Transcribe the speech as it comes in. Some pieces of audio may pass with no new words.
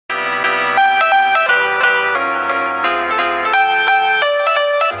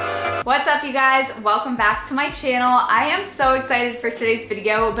What's up, you guys? Welcome back to my channel. I am so excited for today's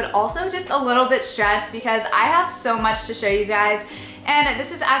video, but also just a little bit stressed because I have so much to show you guys. And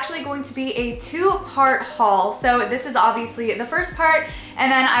this is actually going to be a two-part haul. So this is obviously the first part,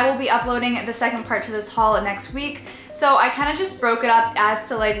 and then I will be uploading the second part to this haul next week. So I kind of just broke it up as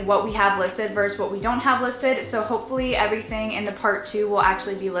to like what we have listed versus what we don't have listed. So hopefully everything in the part 2 will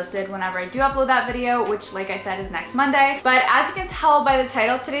actually be listed whenever I do upload that video, which like I said is next Monday. But as you can tell by the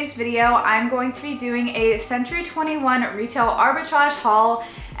title of today's video, I'm going to be doing a Century 21 retail arbitrage haul.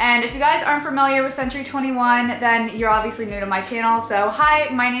 And if you guys aren't familiar with Century 21, then you're obviously new to my channel. So hi,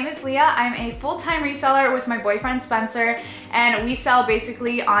 my name is Leah. I'm a full-time reseller with my boyfriend Spencer, and we sell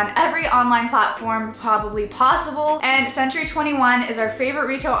basically on every online platform probably possible. And Century 21 is our favorite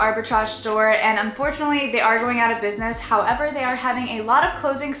retail arbitrage store, and unfortunately they are going out of business. However, they are having a lot of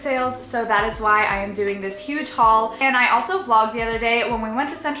closing sales, so that is why I am doing this huge haul. And I also vlogged the other day when we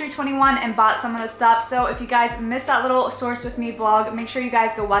went to Century 21 and bought some of the stuff. So if you guys missed that little source with me vlog, make sure you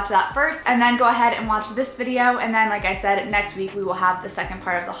guys go watch that first and then go ahead and watch this video. And then like I said, next week we will have the second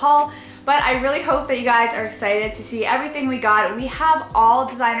part of the haul. But I really hope that you guys are excited to see everything we got. We have all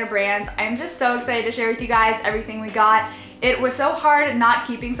designer brands. I'm just so excited to share with you guys everything we got. It was so hard not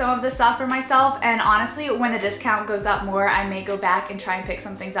keeping some of this stuff for myself, and honestly, when the discount goes up more, I may go back and try and pick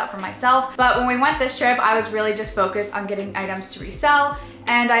some things up for myself. But when we went this trip, I was really just focused on getting items to resell.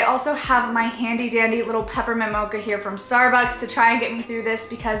 And I also have my handy dandy little peppermint mocha here from Starbucks to try and get me through this,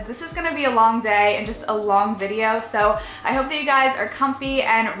 because this is gonna be a long day and just a long video. So I hope that you guys are comfy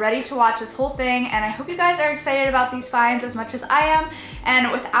and ready to watch this whole thing, and I hope you guys are excited about these finds as much as I am.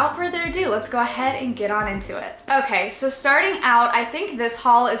 And without further ado, let's go ahead and get on into it. Okay, so starting out, I think this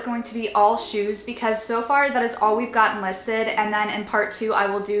haul is going to be all shoes, because so far that is all we've gotten listed. And then in part 2, I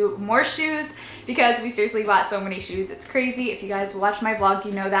will do more shoes, because we seriously bought so many shoes. It's crazy. If you guys watch my vlog,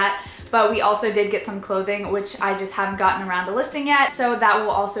 you know that. But we also did get some clothing, which I just haven't gotten around to listing yet. So that will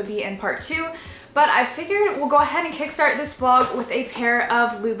also be in part 2. But I figured we'll go ahead and kickstart this vlog with a pair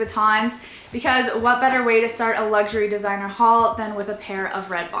of Louboutins, because what better way to start a luxury designer haul than with a pair of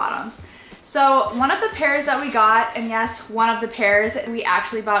red bottoms. So one of the pairs that we got, and yes, one of the pairs, we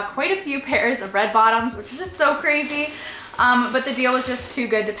actually bought quite a few pairs of red bottoms, which is just so crazy. But the deal was just too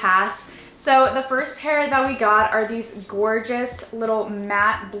good to pass. So the first pair that we got are these gorgeous little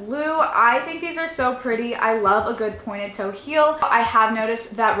matte blue. I think these are so pretty. I love a good pointed toe heel. I have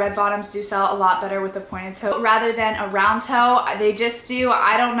noticed that red bottoms do sell a lot better with a pointed toe rather than a round toe. They just do.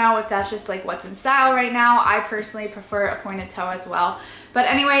 I don't know if that's just like what's in style right now. I personally prefer a pointed toe as well. But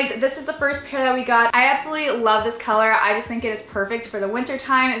anyways, this is the first pair that we got. I absolutely love this color. I just think it is perfect for the winter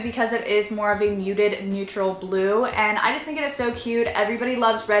time because it is more of a muted neutral blue, and I just think it is so cute. Everybody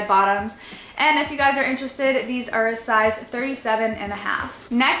loves red bottoms. And if you guys are interested, these are a size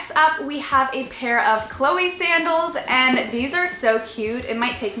 37.5. Next up, we have a pair of Chloe sandals, and these are so cute. It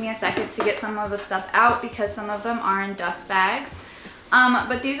might take me a second to get some of the stuff out because some of them are in dust bags.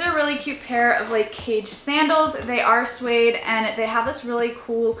 But these are a really cute pair of like cage sandals. They are suede, and they have this really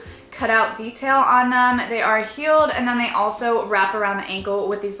cool cutout detail on them. They are heeled, and then they also wrap around the ankle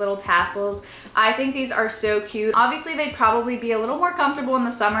with these little tassels. I think these are so cute. Obviously, they'd probably be a little more comfortable in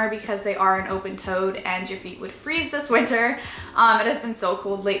the summer because they are an open-toed and your feet would freeze this winter. It has been so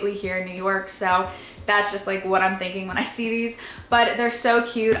cold lately here in New York, so that's just like what I'm thinking when I see these. But they're so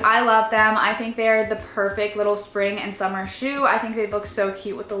cute. I love them. I think they're the perfect little spring and summer shoe. I think they look so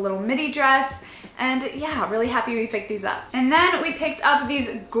cute with the little midi dress. And yeah, really happy we picked these up. And then we picked up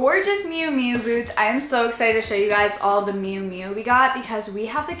these gorgeous Miu Miu boots. I am so excited to show you guys all the Miu Miu we got because we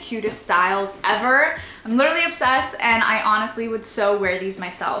have the cutest styles ever. I'm literally obsessed, and I honestly would so wear these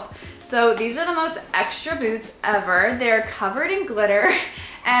myself. So these are the most extra boots ever. They're covered in glitter,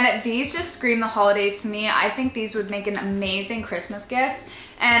 and these just scream the holidays to me. I think these would make an amazing Christmas gift.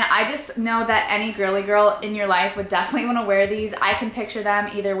 And I just know that any girly girl in your life would definitely want to wear these. I can picture them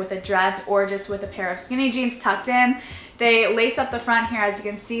either with a dress or just with a pair of skinny jeans tucked in. They lace up the front here, as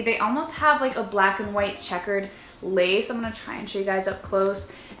you can see. They almost have like a black and white checkered lace. I'm gonna try and show you guys up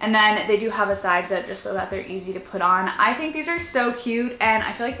close. And then they do have a side zip just so that they're easy to put on. I think these are so cute, and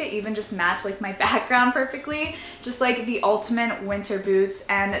I feel like they even just match like my background perfectly. Just like the ultimate winter boots,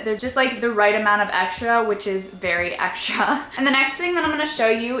 and they're just like the right amount of extra, which is very extra. And the next thing that I'm gonna show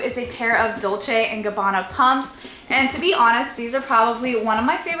you is a pair of Dolce & Gabbana pumps. And to be honest, these are probably one of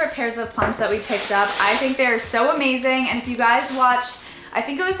my favorite pairs of pumps that we picked up. I think they are so amazing, and if you guys watched, I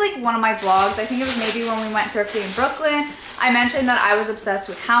think it was like one of my vlogs, I think it was maybe when we went thrifting in Brooklyn, I mentioned that I was obsessed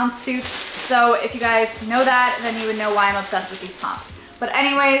with houndstooth. So if you guys know that, then you would know why I'm obsessed with these pumps. But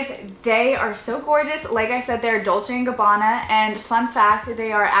anyways, they are so gorgeous. Like I said, they're Dolce & Gabbana, and fun fact,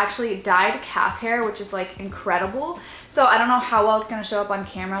 they are actually dyed calf hair, which is like incredible. So I don't know how well it's gonna show up on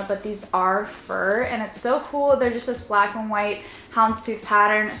camera, but these are fur, and it's so cool. They're just this black and white houndstooth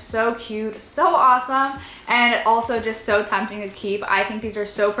pattern, so cute, so awesome, and also just so tempting to keep. I think these are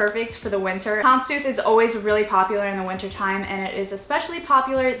so perfect for the winter. Houndstooth is always really popular in the winter time, and it is especially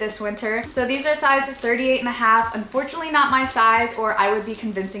popular this winter. So these are size 38.5. Unfortunately not my size, or I would be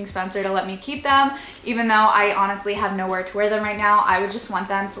convincing Spencer to let me keep them, even though I honestly have nowhere to wear them right now. I would just want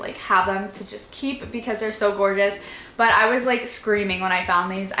them to like have them to just keep because they're so gorgeous. But I was like screaming when I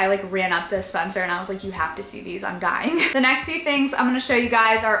found these. I like ran up to Spencer and I was like, you have to see these, I'm dying. The next few things I'm gonna show you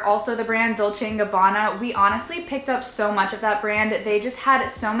guys are also the brand Dolce & Gabbana. We honestly picked up so much of that brand. They just had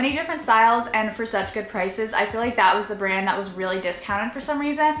so many different styles and for such good prices. I feel like that was the brand that was really discounted for some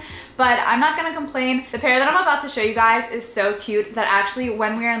reason, but I'm not gonna complain. The pair that I'm about to show you guys is so cute that actually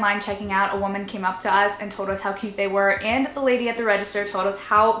when we were in line checking out, a woman came up to us and told us how cute they were, and the lady at the register told us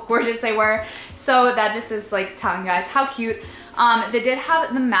how gorgeous they were. So that just is like telling you guys how cute. They did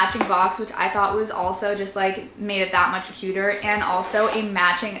have the matching box, which I thought was also just like made it that much cuter, and also a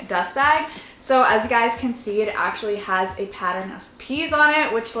matching dust bag. So as you guys can see, it actually has a pattern of peas on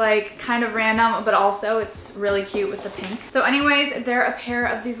it, which like kind of random, but also it's really cute with the pink. So anyways, they're a pair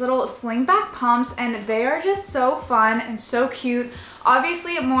of these little slingback pumps, and they are just so fun and so cute.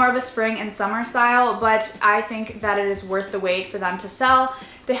 Obviously more of a spring and summer style, but I think that it is worth the wait for them to sell.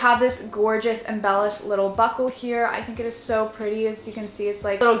 They have this gorgeous embellished little buckle here. I think it is so pretty. As you can see, it's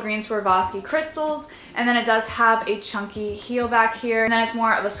like little green Swarovski crystals, and then it does have a chunky heel back here, and then it's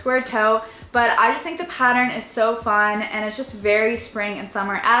more of a square toe. But I just think the pattern is so fun, and it's just very spring and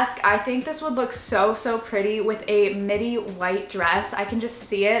summer-esque. I think this would look so, so pretty with a midi white dress. I can just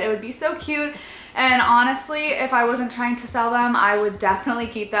see it. It would be so cute. And honestly, if I wasn't trying to sell them, I would definitely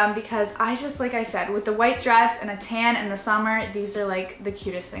keep them, because I just, like I said, with the white dress and a tan in the summer, these are like the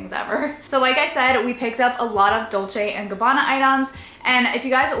cutest things ever. So like I said, we picked up a lot of Dolce & Gabbana items, and if you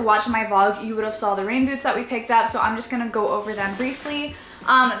guys watched my vlog, you would have saw the rain boots that we picked up, so I'm just gonna go over them briefly.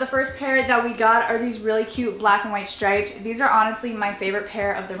 The first pair that we got are these really cute black and white striped. These are honestly my favorite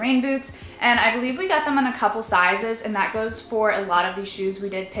pair of the rain boots, and I believe we got them in a couple sizes, and that goes for a lot of these shoes. We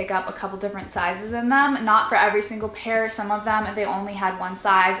did pick up a couple different sizes in them, not for every single pair. Some of them, they only had one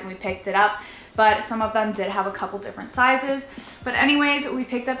size and we picked it up, but some of them did have a couple different sizes. But anyways, we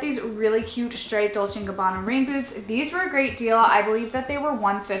picked up these really cute striped Dolce & Gabbana rain boots. These were a great deal. I believe that they were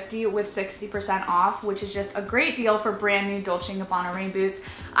 $150 with 60% off, which is just a great deal for brand new Dolce & Gabbana rain boots.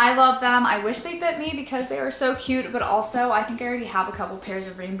 I love them. I wish they fit me because they are so cute, but also I think I already have a couple pairs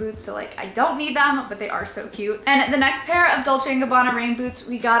of rain boots, so like I don't need them, but they are so cute. And the next pair of Dolce & Gabbana rain boots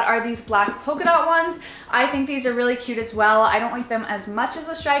we got are these black polka dot ones. I think these are really cute as well. I don't like them as much as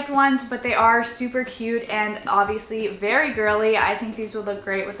the striped ones, but they are super cute and obviously very girly. I think these would look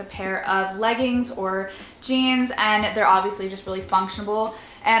great with a pair of leggings or jeans, and they're obviously just really functional.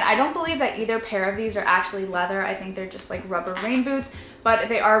 And I don't believe that either pair of these are actually leather. I think they're just like rubber rain boots, but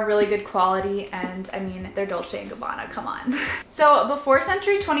they are really good quality, and I mean, they're Dolce & Gabbana, come on. So before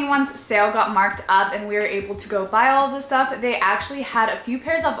Century 21's sale got marked up and we were able to go buy all of this stuff, they actually had a few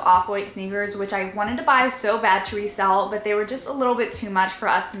pairs of off-white sneakers, which I wanted to buy so bad to resell, but they were just a little bit too much for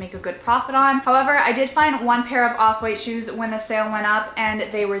us to make a good profit on. However, I did find one pair of off-white shoes when the sale went up,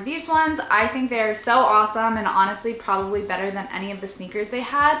 and they were these ones. I think they're so awesome, and honestly probably better than any of the sneakers they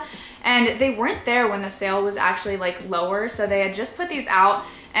had. And they weren't there when the sale was actually like lower, so they had just put these out,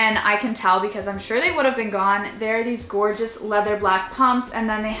 and I can tell because I'm sure they would have been gone. They're these gorgeous leather black pumps, and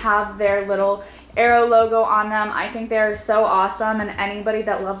then they have their little arrow logo on them. I think they're so awesome, and anybody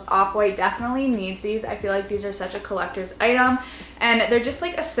that loves off-white definitely needs these. I feel like these are such a collector's item, and they're just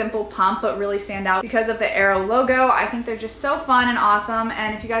like a simple pump but really stand out because of the arrow logo. I think they're just so fun and awesome,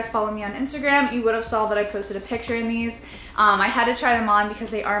 and if you guys follow me on Instagram, you would have saw that I posted a picture in these. I had to try them on because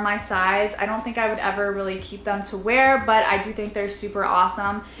they are my size. I don't think I would ever really keep them to wear, but I do think they're super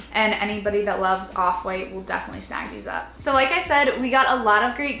awesome, and anybody that loves off-white will definitely snag these up. So like I said, we got a lot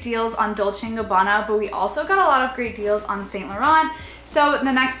of great deals on Dolce & Gabbana, but we also got a lot of great deals on Saint Laurent. So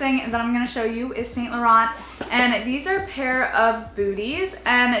the next thing that I'm going to show you is Saint Laurent, and these are a pair of booties,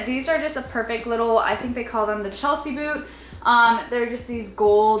 and these are just a perfect little, I think they call them the Chelsea boot. They're just these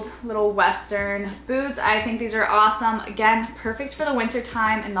gold little Western boots. I think these are awesome. Again, perfect for the winter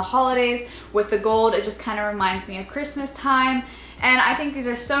time and the holidays. With the gold, it just kind of reminds me of Christmas time. And I think these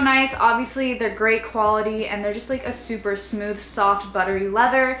are so nice. Obviously, they're great quality and they're just like a super smooth, soft, buttery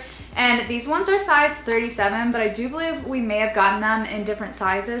leather. And these ones are size 37, but I do believe we may have gotten them in different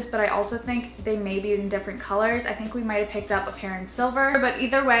sizes, but I also think they may be in different colors. I think we might have picked up a pair in silver, but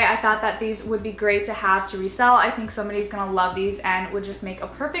either way, I thought that these would be great to have to resell. I think somebody's gonna love these and would just make a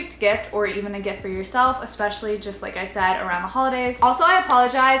perfect gift or even a gift for yourself, especially just like I said, around the holidays. Also, I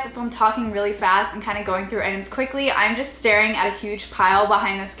apologize if I'm talking really fast and kind of going through items quickly. I'm just staring at a huge pile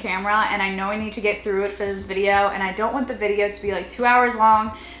behind this camera and I know I need to get through it for this video and I don't want the video to be like 2 hours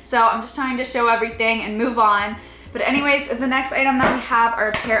long. So I'm just trying to show everything and move on. But anyways, the next item that we have are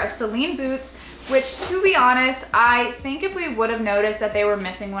a pair of Celine boots, which to be honest, I think if we would have noticed that they were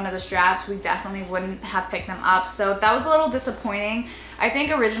missing one of the straps, we definitely wouldn't have picked them up. So that was a little disappointing. I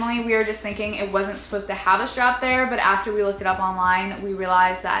think originally we were just thinking it wasn't supposed to have a strap there, but after we looked it up online, we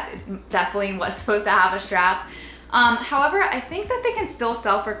realized that it definitely was supposed to have a strap. However, I think that they can still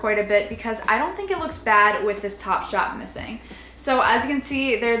sell for quite a bit because I don't think it looks bad with this top strap missing. So as you can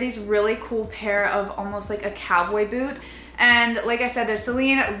see, they're these really cool pair of almost like a cowboy boot. And like I said, they're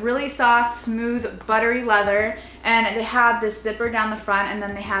Celine, really soft, smooth, buttery leather. And they have this zipper down the front and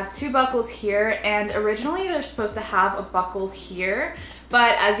then they have 2 buckles here. And originally they're supposed to have a buckle here.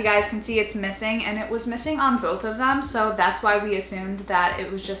 But as you guys can see, it's missing and it was missing on both of them. So that's why we assumed that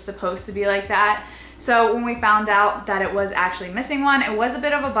it was just supposed to be like that. So when we found out that it was actually missing one, it was a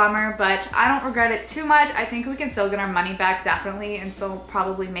bit of a bummer, but I don't regret it too much. I think we can still get our money back definitely and still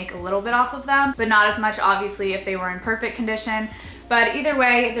probably make a little bit off of them, but not as much obviously if they were in perfect condition. But either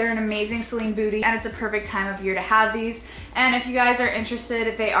way, they're an amazing Celine bootie and it's a perfect time of year to have these. And if you guys are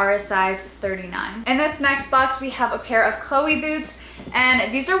interested, they are a size 39. In this next box, we have a pair of Chloe boots.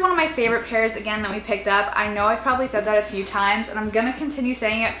 And these are one of my favorite pairs, again, that we picked up. I know I've probably said that a few times, and I'm gonna continue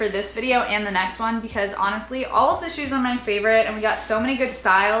saying it for this video and the next one because honestly, all of the shoes are my favorite and we got so many good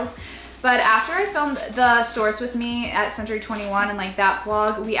styles. But after I filmed the Source with me at Century 21 and like that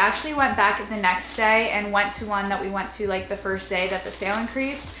vlog, we actually went back the next day and went to one that we went to like the first day that the sale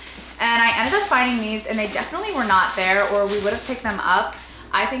increased. And I ended up finding these and they definitely were not there or we would have picked them up.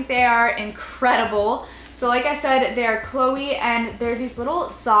 I think they are incredible. So like I said, they are Chloe and they're these little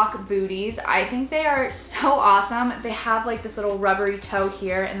sock booties. I think they are so awesome. They have like this little rubbery toe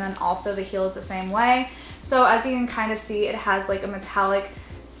here and then also the heel is the same way. So as you can kind of see, it has like a metallic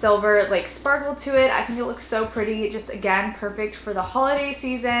silver like sparkle to it. I think it looks so pretty. Just again, perfect for the holiday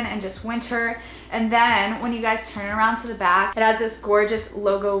season and just winter. And then when you guys turn around to the back, it has this gorgeous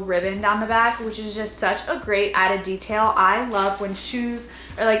logo ribbon down the back, which is just such a great added detail. I love when shoes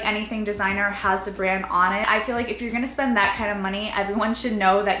or like anything designer has the brand on it. I feel like if you're gonna spend that kind of money, everyone should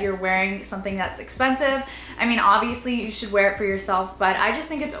know that you're wearing something that's expensive. I mean, obviously you should wear it for yourself, but I just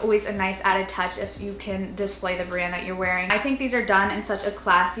think it's always a nice added touch if you can display the brand that you're wearing. I think these are done in such a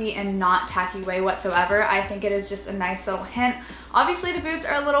classy and not tacky way whatsoever. I think it is just a nice little hint. Obviously the boots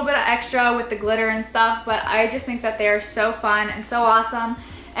are a little bit extra with the glitter and stuff, but I just think that they are so fun and so awesome.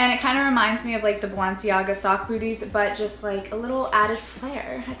 And it kind of reminds me of like the Balenciaga sock booties, but just like a little added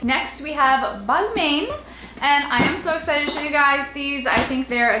flair. Next we have Balmain, and I am so excited to show you guys these. I think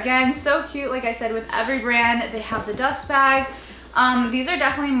they're, again, so cute. Like I said, with every brand, they have the dust bag. These are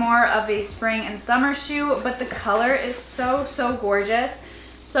definitely more of a spring and summer shoe, but the color is so, so gorgeous.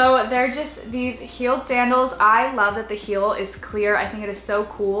 So they're just these heeled sandals. I love that the heel is clear. I think it is so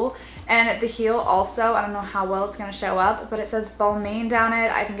cool. And the heel also, I don't know how well it's gonna show up, but it says Balmain down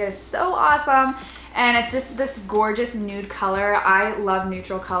it. I think it is so awesome. And it's just this gorgeous nude color. I love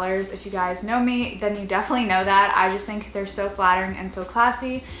neutral colors. If you guys know me, then you definitely know that. I just think they're so flattering and so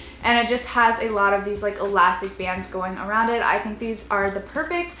classy. And it just has a lot of these like elastic bands going around it. I think these are the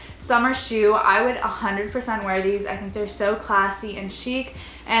perfect summer shoe. I would 100% wear these. I think they're so classy and chic,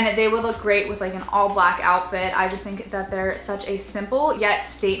 and they would look great with like an all black outfit. I just think that they're such a simple yet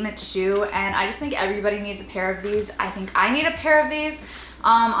statement shoe, and I just think everybody needs a pair of these. I think I need a pair of these.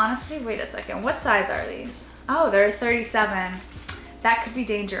 Honestly, wait a second, what size are these? Oh, they're 37. That could be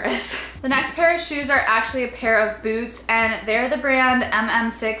dangerous. The next pair of shoes are actually a pair of boots, and they're the brand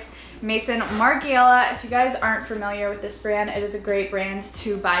MM6 Mason Margiela. If you guys aren't familiar with this brand, it is a great brand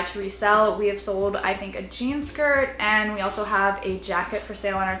to buy to resell. We have sold, I think, a jean skirt, and we also have a jacket for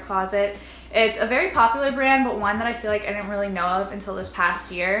sale in our closet. It's a very popular brand, but one that I feel like I didn't really know of until this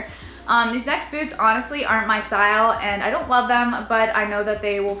past year. These next boots honestly aren't my style and I don't love them, but I know that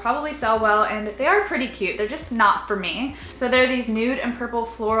they will probably sell well and they are pretty cute. They're just not for me. So they're these nude and purple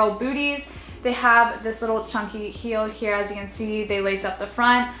floral booties. They have this little chunky heel here, as you can see. They lace up the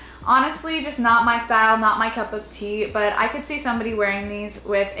front. Honestly, just not my style, not my cup of tea, but I could see somebody wearing these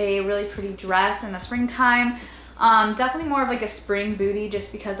with a really pretty dress in the springtime. Definitely more of like a spring booty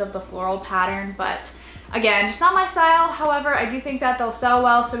just because of the floral pattern, but again, just not my style. However, I do think that they'll sell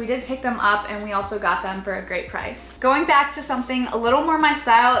well, so we did pick them up and we also got them for a great price. Going back to something a little more my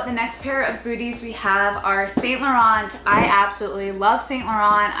style, the next pair of booties we have are Saint Laurent. I absolutely love Saint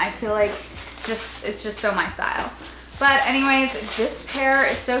Laurent. I feel like it's just so my style. But anyways, this pair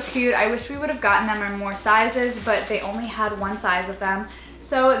is so cute. I wish we would have gotten them in more sizes, but they only had one size of them.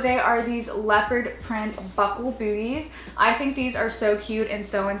 So they are these leopard print buckle booties. I think these are so cute and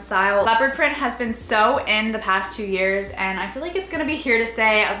so in style. Leopard print has been so in the past 2 years, and I feel like it's gonna be here to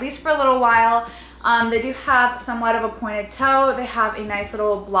stay, at least for a little while. They do have somewhat of a pointed toe. They have a nice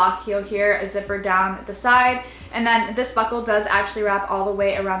little block heel here, a zipper down the side, and then this buckle does actually wrap all the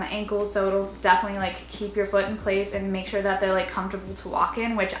way around the ankles, so it'll definitely like keep your foot in place and make sure that they're like comfortable to walk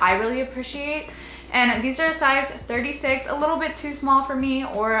in, which I really appreciate. And these are a size 36, a little bit too small for me,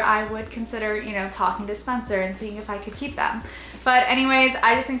 or I would consider, you know, talking to Spencer and seeing if I could keep them. But anyways,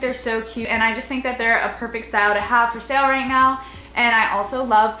 I just think they're so cute, and I just think that they're a perfect style to have for sale right now. And I also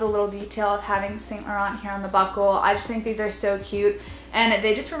love the little detail of having Saint Laurent here on the buckle. I just think these are so cute, and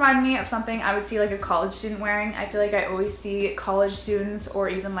they just remind me of something I would see like a college student wearing. I feel like I always see college students, or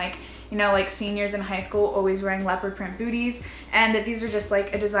even like, you know, like seniors in high school, always wearing leopard print booties, and these are just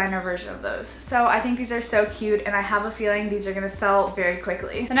like a designer version of those. So I think these are so cute, and I have a feeling these are gonna sell very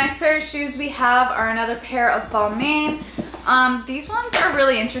quickly. The next pair of shoes we have are another pair of Balmain. These ones are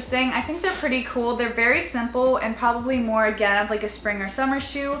really interesting. I think they're pretty cool. They're very simple and probably more again of like a spring or summer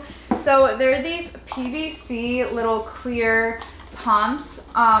shoe. So they're these PVC little clear pumps,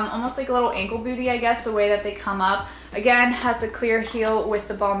 almost like a little ankle booty, I guess, the way that they come up. Again, has a clear heel with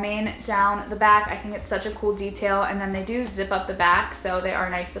the Balmain down the back. I think it's such a cool detail, and then they do zip up the back, so they are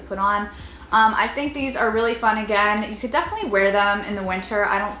nice to put on. I think these are really fun. Again, you could definitely wear them in the winter.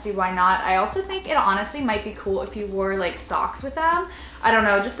 I don't see why not. I also think it honestly might be cool if you wore like socks with them. I don't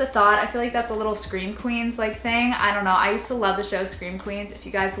know, just a thought. I feel like that's a little Scream Queens like thing. I don't know. I used to love the show Scream Queens. If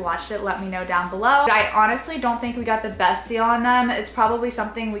you guys watched it, let me know down below. I honestly don't think we got the best deal on them. It's probably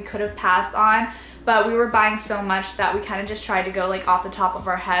something we could have passed on, but we were buying so much that we kind of just tried to go like off the top of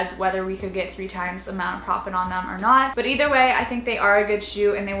our heads whether we could get 3 times the amount of profit on them or not. But either way, I think they are a good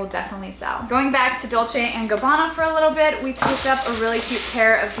shoe and they will definitely sell. Going back to Dolce & Gabbana for a little bit, we picked up a really cute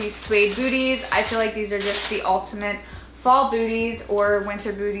pair of these suede booties. I feel like these are just the ultimate fall booties or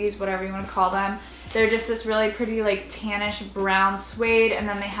winter booties, whatever you want to call them. They're just this really pretty like tannish brown suede, and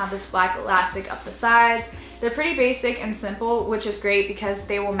then they have this black elastic up the sides. They're pretty basic and simple, which is great because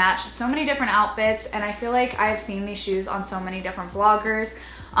they will match so many different outfits, and I feel like I've seen these shoes on so many different bloggers.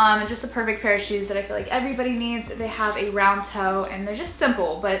 Just a perfect pair of shoes that I feel like everybody needs. They have a round toe and they're just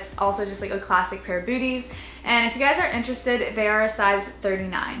simple, but also just like a classic pair of booties. And if you guys are interested, they are a size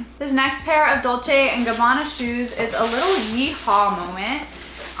 39. This next pair of Dolce & Gabbana shoes is a little yeehaw moment.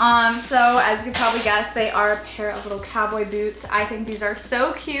 So as you can probably guess, they are a pair of little cowboy boots. I think these are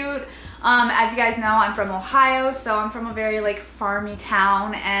so cute. As you guys know, I'm from Ohio, so I'm from a very like farmy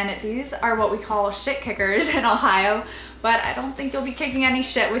town, and these are what we call shit kickers in Ohio, but I don't think you'll be kicking any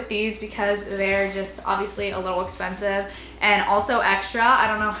shit with these because they're just obviously a little expensive and also extra. I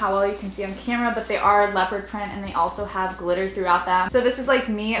don't know how well you can see on camera, but they are leopard print and they also have glitter throughout them. So this is like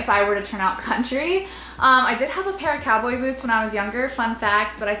me if I were to turn out country. I did have a pair of cowboy boots when I was younger, fun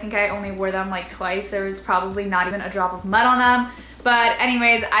fact, but I think I only wore them like twice. There was probably not even a drop of mud on them. But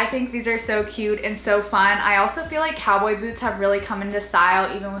anyways, I think these are so cute and so fun. I also feel like cowboy boots have really come into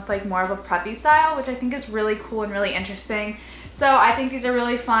style, even with like more of a preppy style, which I think is really cool and really interesting. So I think these are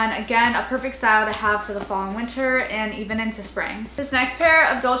really fun. Again, a perfect style to have for the fall and winter and even into spring. This next pair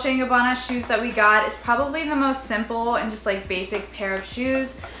of Dolce & Gabbana shoes that we got is probably the most simple and just like basic pair of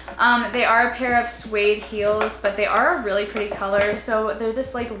shoes. They are a pair of suede heels, but they are a really pretty color. So they're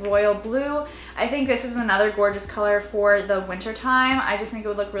this like royal blue. I think this is another gorgeous color for the winter time. I just think it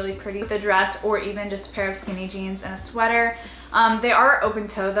would look really pretty with a dress or even just a pair of skinny jeans and a sweater. They are open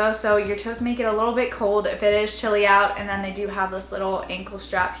toe though, so your toes may get a little bit cold if it is chilly out, and then they do have this little ankle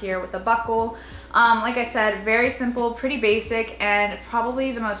strap here with a buckle. Like I said, very simple, pretty basic, and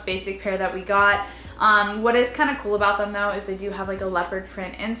probably the most basic pair that we got. What is kind of cool about them though is they do have like a leopard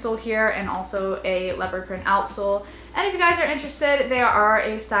print insole here and also a leopard print outsole. And if you guys are interested, they are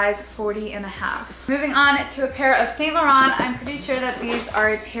a size 40.5. Moving on to a pair of Saint Laurent. I'm pretty sure that these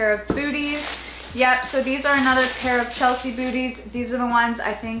are a pair of booties. Yep, so these are another pair of Chelsea booties. These are the ones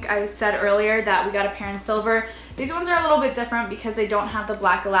I think I said earlier that we got a pair in silver. These ones are a little bit different because they don't have the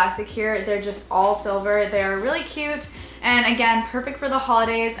black elastic here. They're just all silver. They're really cute. And again, perfect for the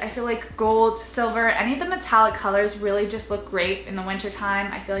holidays. I feel like gold, silver, any of the metallic colors really just look great in the winter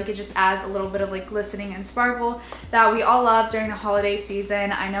time. I feel like it just adds a little bit of like glistening and sparkle that we all love during the holiday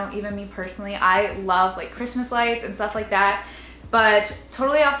season. I know even me personally, I love like Christmas lights and stuff like that. But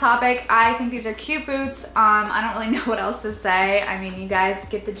totally off topic, I think these are cute boots. I don't really know what else to say. I mean, you guys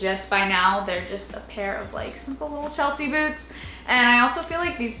get the gist by now. They're just a pair of like simple little Chelsea boots. And I also feel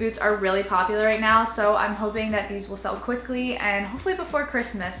like these boots are really popular right now, so I'm hoping that these will sell quickly and hopefully before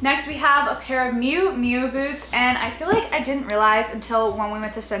Christmas. Next, we have a pair of Miu Miu boots, and I feel like I didn't realize until when we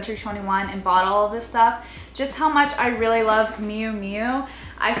went to Century 21 and bought all of this stuff just how much I really love Miu Miu.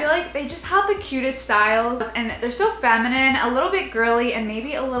 I feel like they just have the cutest styles and they're so feminine, a little bit girly, and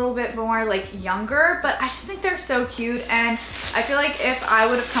maybe a little bit more like younger, but I just think they're so cute. And I feel like if I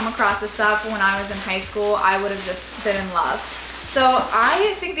would have come across this stuff when I was in high school, I would have just been in love. So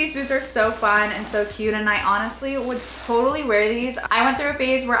I think these boots are so fun and so cute, and I honestly would totally wear these. I went through a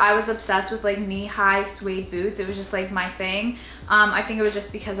phase where I was obsessed with like knee-high suede boots. It was just like my thing. I think it was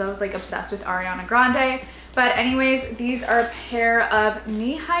just because I was like obsessed with Ariana Grande. But anyways, these are a pair of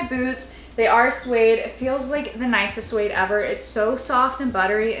knee-high boots. They are suede. It feels like the nicest suede ever. It's so soft and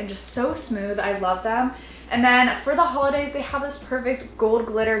buttery and just so smooth. I love them. And then for the holidays, they have this perfect gold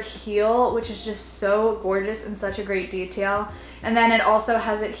glitter heel, which is just so gorgeous and such a great detail. And then it also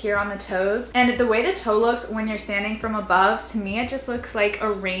has it here on the toes. And the way the toe looks when you're standing from above, to me, it just looks like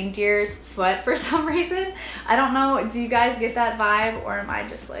a reindeer's foot for some reason. I don't know, do you guys get that vibe, or am I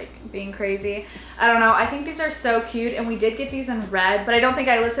just like being crazy? I don't know. I think these are so cute, and we did get these in red, but I don't think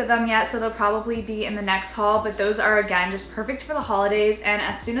I listed them yet, so they'll probably be in the next haul. But those are, again, just perfect for the holidays. And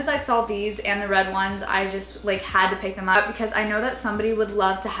as soon as I saw these and the red ones, I just like had to pick them up because I know that somebody would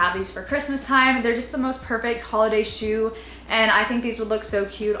love to have these for Christmas time. They're just the most perfect holiday shoe. And I think these would look so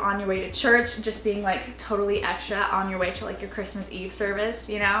cute on your way to church, just being like totally extra on your way to like your Christmas Eve service,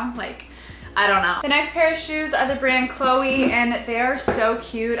 you know? Like, I don't know. The next pair of shoes are the brand Chloe, and they are so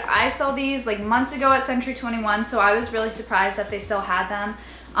cute. I saw these like months ago at Century 21, so I was really surprised that they still had them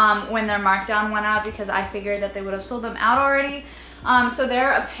when their markdown went up, because I figured that they would have sold them out already. So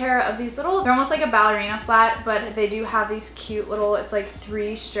they're a pair of these little, they're almost like a ballerina flat, but they do have these cute little, it's like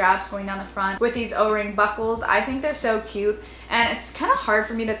 3 straps going down the front with these O-ring buckles. I think they're so cute, and it's kind of hard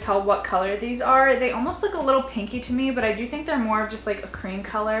for me to tell what color these are. They almost look a little pinky to me, but I do think they're more of just like a cream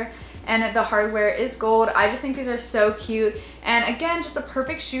color. And the hardware is gold. I just think these are so cute. And again, just a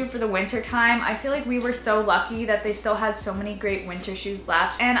perfect shoe for the winter time. I feel like we were so lucky that they still had so many great winter shoes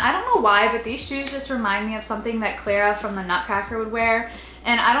left. And I don't know why, but these shoes just remind me of something that Clara from the Nutcracker would wear.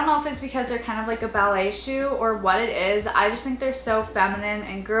 And I don't know if it's because they're kind of like a ballet shoe or what it is. I just think they're so feminine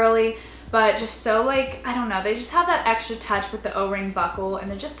and girly, but just so like, I don't know, they just have that extra touch with the O-ring buckle, and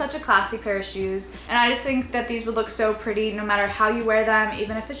they're just such a classy pair of shoes. And I just think that these would look so pretty no matter how you wear them,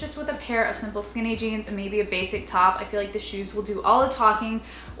 even if it's just with a pair of simple skinny jeans and maybe a basic top. I feel like the shoes will do all the talking,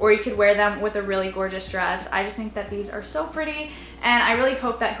 or you could wear them with a really gorgeous dress. I just think that these are so pretty, and I really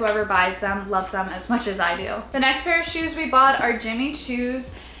hope that whoever buys them loves them as much as I do. The next pair of shoes we bought are Jimmy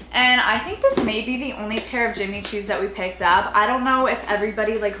Choos. And I think this may be the only pair of Jimmy Choos that we picked up. I don't know if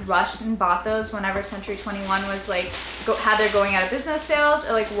everybody like rushed and bought those whenever Century 21 was like, had their going out of business sales,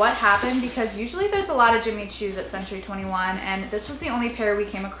 or like what happened, because usually there's a lot of Jimmy Choos at Century 21, and this was the only pair we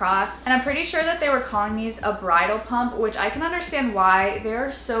came across. And I'm pretty sure that they were calling these a bridal pump, which I can understand why.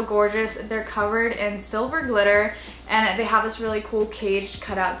 They're so gorgeous. They're covered in silver glitter, and they have this really cool caged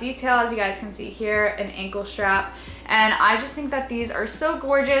cutout detail, as you guys can see here, an ankle strap. And I just think that these are so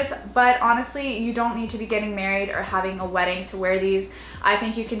gorgeous, but honestly, you don't need to be getting married or having a wedding to wear these. I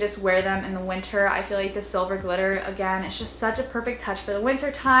think you can just wear them in the winter. I feel like the silver glitter, again, it's just such a perfect touch for the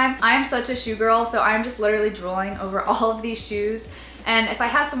winter time. I am such a shoe girl, so I'm just literally drooling over all of these shoes. And if I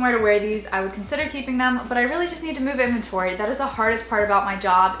had somewhere to wear these, I would consider keeping them, but I really just need to move inventory. That is the hardest part about my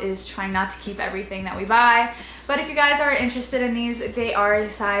job, is trying not to keep everything that we buy. But if you guys are interested in these, they are a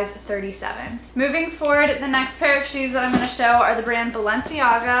size 37. Moving forward, the next pair of shoes that I'm going to show are the brand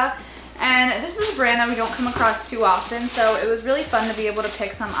Balenciaga. And this is a brand that we don't come across too often, so it was really fun to be able to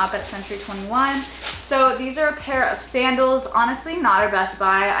pick some up at Century 21. So these are a pair of sandals. Honestly, not our best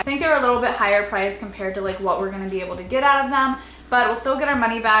buy. I think they're a little bit higher priced compared to like what we're going to be able to get out of them, but we'll still get our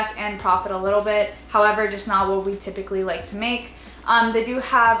money back and profit a little bit. However, just not what we typically like to make. They do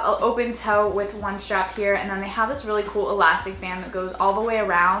have an open toe with one strap here, and then they have this really cool elastic band that goes all the way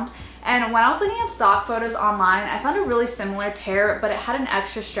around. And when I was looking up stock photos online, I found a really similar pair, but it had an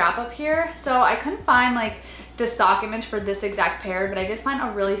extra strap up here. So I couldn't find like the stock image for this exact pair, but I did find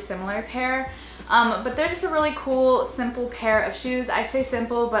a really similar pair. But they're just a really cool, simple pair of shoes. I say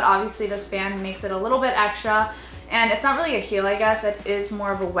simple, but obviously this band makes it a little bit extra. And it's not really a heel, I guess. It is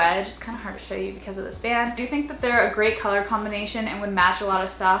more of a wedge. It's kind of hard to show you because of this band. I do think that they're a great color combination and would match a lot of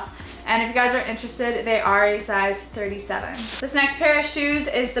stuff. And if you guys are interested, they are a size 37. This next pair of shoes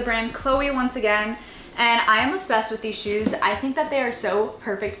is the brand Chloe once again. And I am obsessed with these shoes. I think that they are so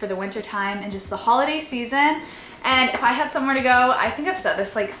perfect for the winter time and just the holiday season. And if I had somewhere to go, I think I've said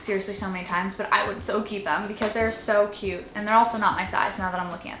this like seriously so many times, but I would so keep them because they're so cute. And they're also not my size now that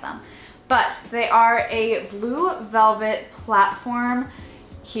I'm looking at them. But they are a blue velvet platform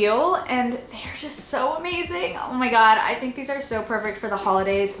heel and they're just so amazing. Oh my god, I think these are so perfect for the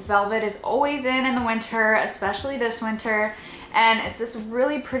holidays. Velvet is always in the winter, especially this winter. And it's this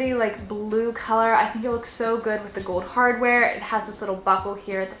really pretty like blue color. I think it looks so good with the gold hardware. It has this little buckle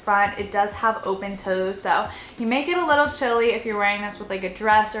here at the front. It does have open toes, so you may get a little chilly if you're wearing this with like a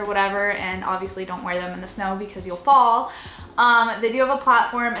dress or whatever, and obviously don't wear them in the snow because you'll fall. They do have a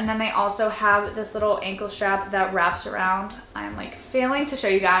platform, and then they also have this little ankle strap that wraps around. I'm like failing to show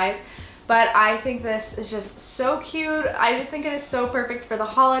you guys, but I think this is just so cute. I just think it is so perfect for the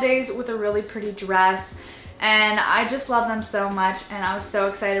holidays with a really pretty dress. And I just love them so much, and I was so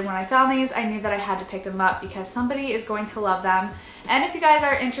excited when I found these. I knew that I had to pick them up because somebody is going to love them. And if you guys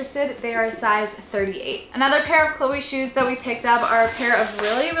are interested, they are a size 38. Another pair of Chloe shoes that we picked up are a pair of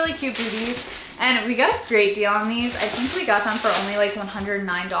really, really cute booties. And we got a great deal on these. I think we got them for only like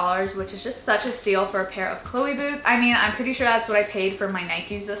 $109, which is just such a steal for a pair of Chloe boots. I mean, I'm pretty sure that's what I paid for my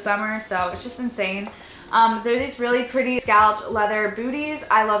Nikes this summer, so it's just insane. They're these really pretty scalloped leather booties.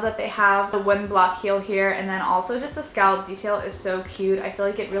 I love that they have the wooden block heel here, and then also just the scallop detail is so cute. I feel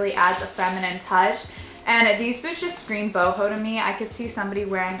like it really adds a feminine touch. And these boots just scream boho to me. I could see somebody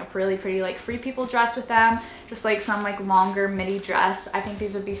wearing a really pretty like free people dress with them, just like some like longer midi dress. I think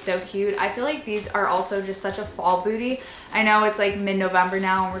these would be so cute. I feel like these are also just such a fall booty. I know it's like mid-November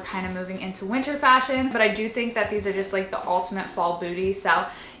now and we're kind of moving into winter fashion, but I do think that these are just like the ultimate fall booty. So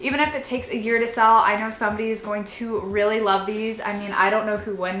even if it takes a year to sell, I know somebody is going to really love these. I mean, I don't know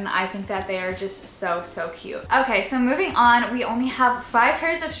who wouldn't. I think that they are just so, so cute. Okay, so moving on, we only have 5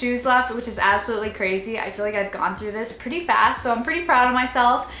 pairs of shoes left, which is absolutely crazy. I feel like I've gone through this pretty fast, so I'm pretty proud of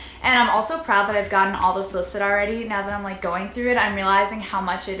myself. And I'm also proud that I've gotten all this listed already. Now that I'm like going through it, I'm realizing how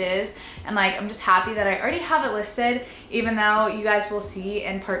much it is. And like, I'm just happy that I already have it listed, even though you guys will see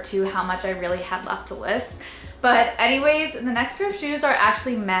in part 2 how much I really had left to list. But anyways, the next pair of shoes are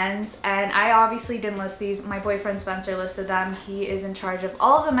actually men's, and I obviously didn't list these. My boyfriend Spencer listed them. He is in charge of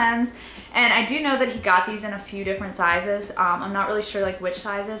all of the men's, and I do know that he got these in a few different sizes. I'm not really sure like which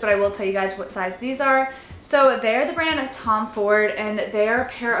sizes, but I will tell you guys what size these are. So they're the brand Tom Ford, and they're a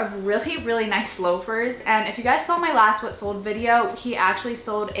pair of really, really nice loafers. And if you guys saw my last What Sold video, he actually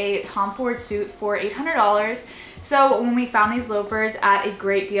sold a Tom Ford suit for $800. So when we found these loafers at a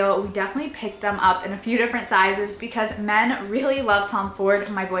great deal, we definitely picked them up in a few different sizes because men really love Tom Ford,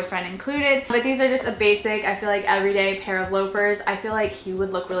 my boyfriend included. But these are just a basic, I feel like, everyday pair of loafers. I feel like he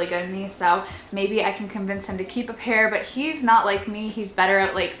would look really good in these, so maybe I can convince him to keep a pair, but he's not like me. He's better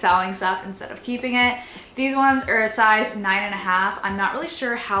at like selling stuff instead of keeping it. These ones are a size 9.5. I'm not really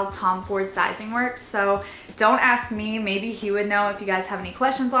sure how Tom Ford sizing works, so don't ask me. Maybe he would know if you guys have any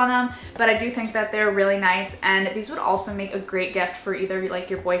questions on them, but I do think that they're really nice, and these would also make a great gift for either like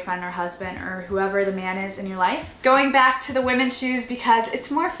your boyfriend or husband or whoever the man is in your life. Going back to the women's shoes because it's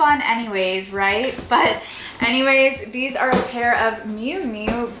more fun anyways, right? But anyways, these are a pair of Miu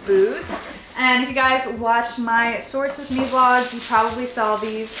Miu boots. And if you guys watched my Source With Me vlog, you probably saw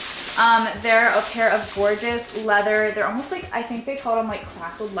these. They're a pair of gorgeous leather. They're almost like, I think they call them like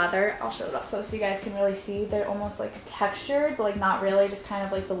crackled leather. I'll show it up close so you guys can really see. They're almost like textured, but like not really, just kind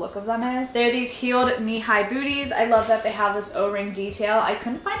of like the look of them is. They're these heeled knee-high booties. I love that they have this O-ring detail. I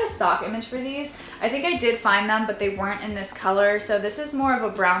couldn't find a stock image for these. I think I did find them, but they weren't in this color. So this is more of a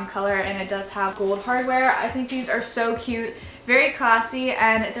brown color, and it does have gold hardware. I think these are so cute. Very classy,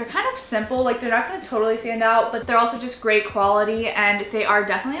 and they're kind of simple. Like, they're not going to totally stand out, but they're also just great quality, and they are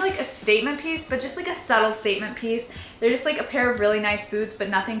definitely like a statement piece, but just like a subtle statement piece. They're just like a pair of really nice boots, but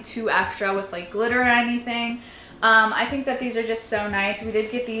nothing too extra with like glitter or anything. I think that these are just so nice. We did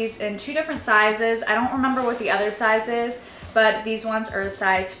get these in 2 different sizes. I don't remember what the other size is, but these ones are a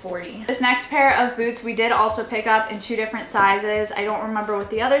size 40. This next pair of boots we did also pick up in 2 different sizes. I don't remember what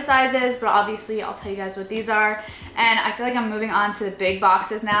the other size is, but obviously I'll tell you guys what these are. And I feel like I'm moving on to the big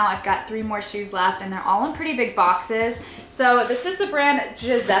boxes now. I've got 3 more shoes left and they're all in pretty big boxes. So this is the brand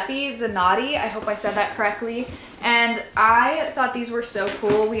Giuseppe Zanotti. I hope I said that correctly. And I thought these were so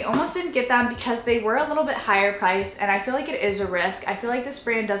cool. We almost didn't get them because they were a little bit higher priced, and I feel like it is a risk. I feel like this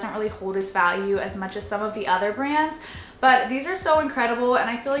brand doesn't really hold its value as much as some of the other brands, but these are so incredible and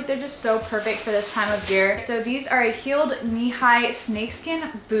I feel like they're just so perfect for this time of year. So these are a heeled knee-high snakeskin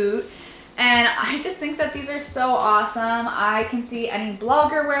boot. And I just think that these are so awesome. I can see any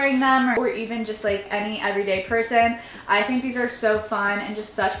blogger wearing them or even just like any everyday person. I think these are so fun and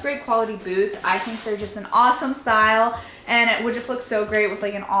just such great quality boots. I think they're just an awesome style and it would just look so great with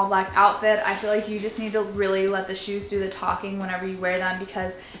like an all black outfit. I feel like you just need to really let the shoes do the talking whenever you wear them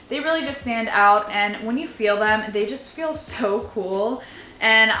because they really just stand out, and when you feel them, they just feel so cool.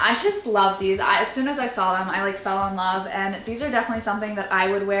 And I just love these. As soon as I saw them, I like fell in love, and these are definitely something that I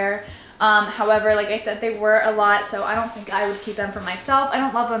would wear. However, like I said, they were a lot, so I don't think I would keep them for myself. I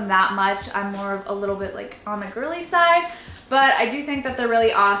don't love them that much. I'm more of a little bit like on the girly side, but I do think that they're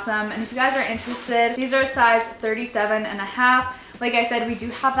really awesome. And if you guys are interested, these are a size 37.5. Like I said, we do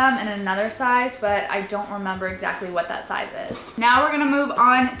have them in another size, but I don't remember exactly what that size is. Now we're gonna move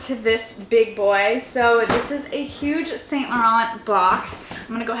on to this big boy. So this is a huge Saint Laurent box.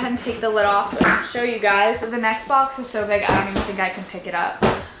 I'm gonna go ahead and take the lid off so I can show you guys. So the next box is so big, I don't even think I can pick it up.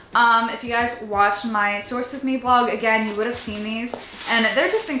 If you guys watched my Source With Me vlog, again, you would have seen these, and they're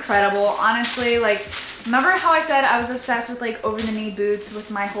just incredible. Honestly, like, remember how I said I was obsessed with like over the knee boots with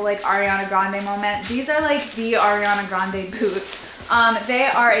my whole like Ariana Grande moment? These are like the Ariana Grande boot. They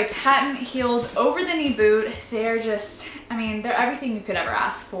are a patent heeled over the knee boot. They're just, I mean, they're everything you could ever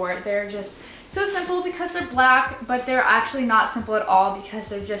ask for. They're just so simple because they're black, but they're actually not simple at all because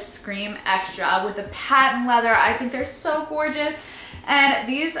they just scream extra with the patent leather. I think they're so gorgeous. And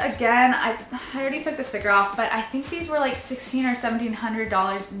these, again, I already took the sticker off, but I think these were like $1,600 or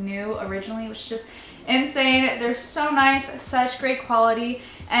 $1,700 new originally, which is just insane. They're so nice, such great quality,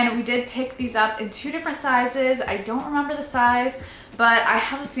 and we did pick these up in 2 different sizes. I don't remember the size, but I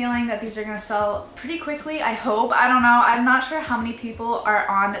have a feeling that these are gonna sell pretty quickly. I hope. I don't know. I'm not sure how many people are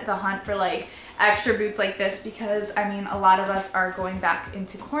on the hunt for like extra boots like this because, I mean, a lot of us are going back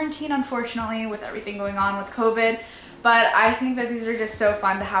into quarantine, unfortunately, with everything going on with COVID. But I think that these are just so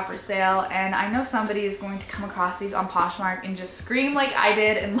fun to have for sale, and I know somebody is going to come across these on Poshmark and just scream like I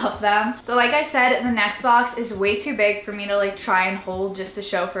did and love them. So like I said, the next box is way too big for me to like try and hold just to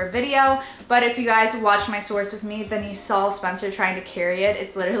show for a video, but if you guys watched my Source With Me, then you saw Spencer trying to carry it.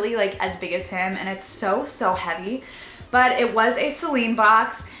 It's literally like as big as him, and it's so heavy. But it was a Celine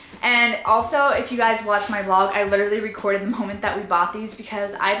box. And also, if you guys watched my vlog, I literally recorded the moment that we bought these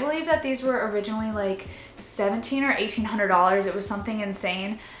because I believe that these were originally like $1,700 or $1,800. It was something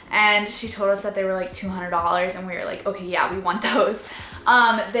insane. And she told us that they were like $200, and we were like, okay, yeah, we want those.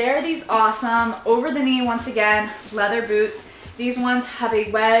 They're these awesome over the knee, once again, leather boots. These ones have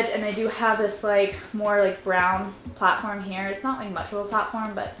a wedge, and they do have this like more like brown platform here. It's not like much of a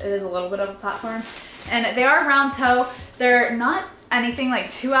platform, but it is a little bit of a platform. And they are round toe. They're not anything like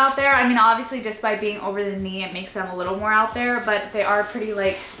too out there. I mean, obviously just by being over the knee, it makes them a little more out there, but they are pretty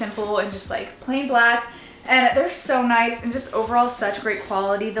like simple and just like plain black. And they're so nice and just overall such great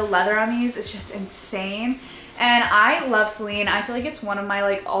quality. The leather on these is just insane. And I love Celine. I feel like it's one of my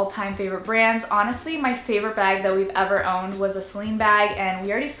like all-time favorite brands. Honestly, my favorite bag that we've ever owned was a Celine bag, and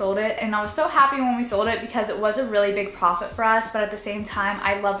we already sold it. And I was so happy when we sold it because it was a really big profit for us. But at the same time,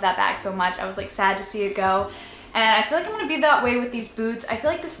 I love that bag so much. I was like sad to see it go. And I feel like I'm gonna be that way with these boots. I feel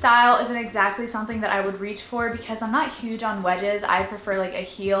like the style isn't exactly something that I would reach for because I'm not huge on wedges. I prefer like a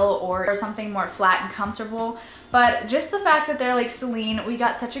heel or something more flat and comfortable. But just the fact that they're like Celine, we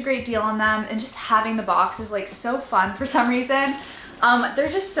got such a great deal on them, and just having the box is like so fun for some reason. They're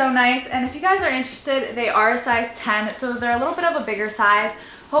just so nice, and if you guys are interested, they are a size 10, so they're a little bit of a bigger size.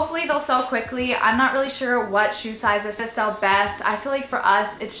 Hopefully they'll sell quickly. I'm not really sure what shoe sizes to sell best. I feel like for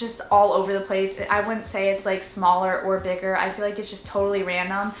us, it's just all over the place. I wouldn't say it's like smaller or bigger. I feel like it's just totally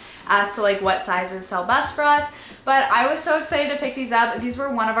random as to like what sizes sell best for us. But I was so excited to pick these up. These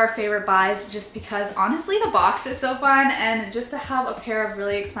were one of our favorite buys just because honestly the box is so fun, and just to have a pair of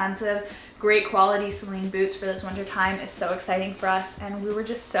really expensive, great quality Celine boots for this winter time is so exciting for us, and we were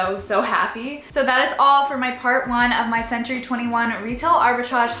just so happy. So that is all for my part 1 of my Century 21 retail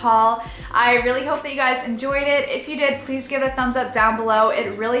arbitrage haul. I really hope that you guys enjoyed it. If you did, please give it a thumbs up down below.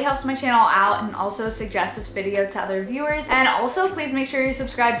 It really helps my channel out and also suggest this video to other viewers. And also please make sure you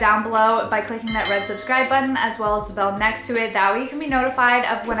subscribe down down below by clicking that red subscribe button as well as the bell next to it. That way you can be notified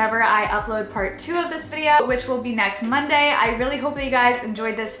of whenever I upload part 2 of this video, which will be next Monday. I really hope that you guys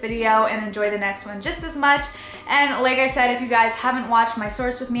enjoyed this video and enjoy the next one just as much. And like I said, if you guys haven't watched my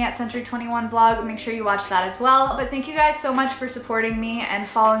Source with me at Century 21 vlog, make sure you watch that as well. But thank you guys so much for supporting me and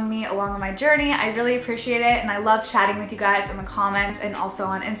following me along on my journey. I really appreciate it, and I love chatting with you guys in the comments and also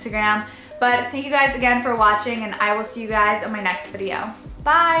on Instagram. But thank you guys again for watching, and I will see you guys in my next video.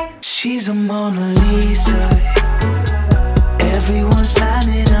 Bye! She's a Mona Lisa. Everyone's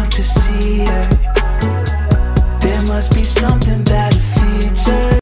lining up to see her. There must be something about her features.